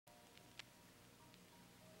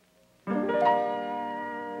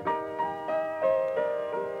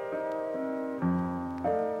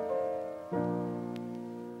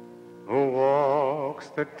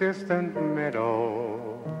the distant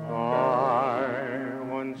meadow I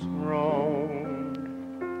once roamed.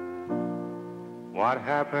 What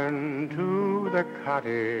happened to the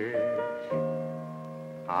cottage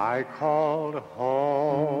I called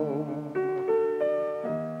home?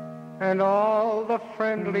 And all the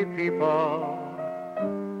friendly people,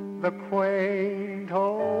 the quaint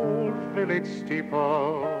old village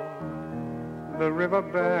steeple, the river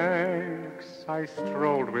banks I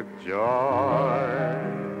strolled with joy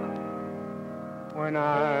when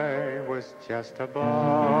I was just a boy,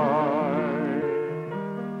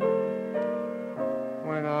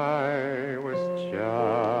 when I was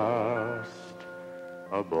just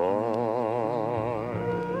a boy.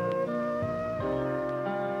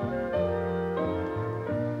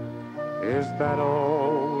 Is that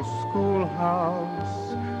old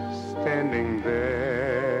schoolhouse standing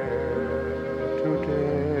there today?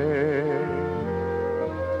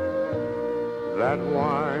 That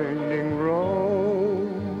winding road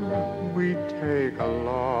we take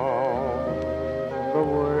along the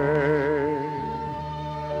way.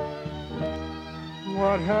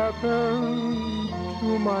 What happened to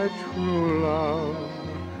my true love,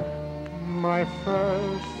 my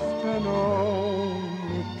first and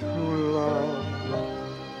only true love,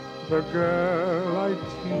 the girl I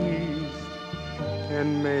teased and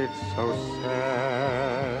made so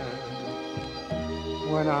sad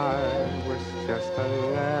when I was just a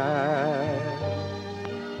lad,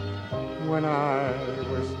 when I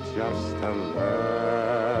was just a lad.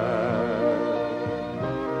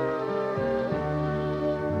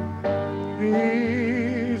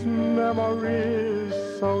 These memories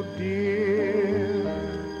so dear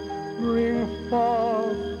bring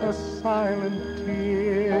forth a silent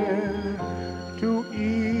tear to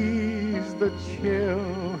ease the chill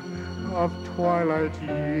of twilight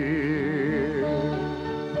years.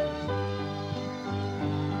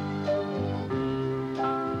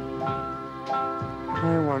 I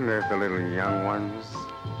wonder if the little young ones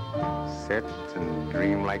sit and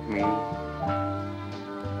dream like me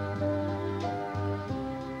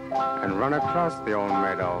and run across the old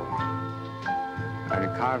meadow and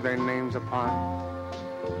carve their names upon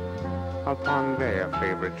their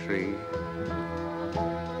favorite tree.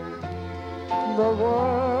 The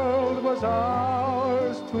world was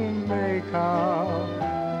ours to make out,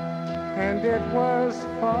 and it was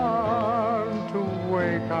fun to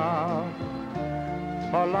wake up,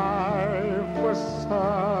 for life was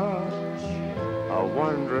such a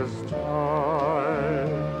wondrous toy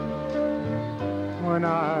when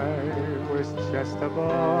I was just a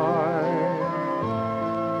boy,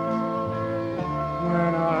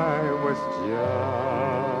 when I was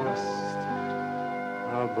just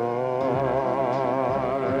a boy.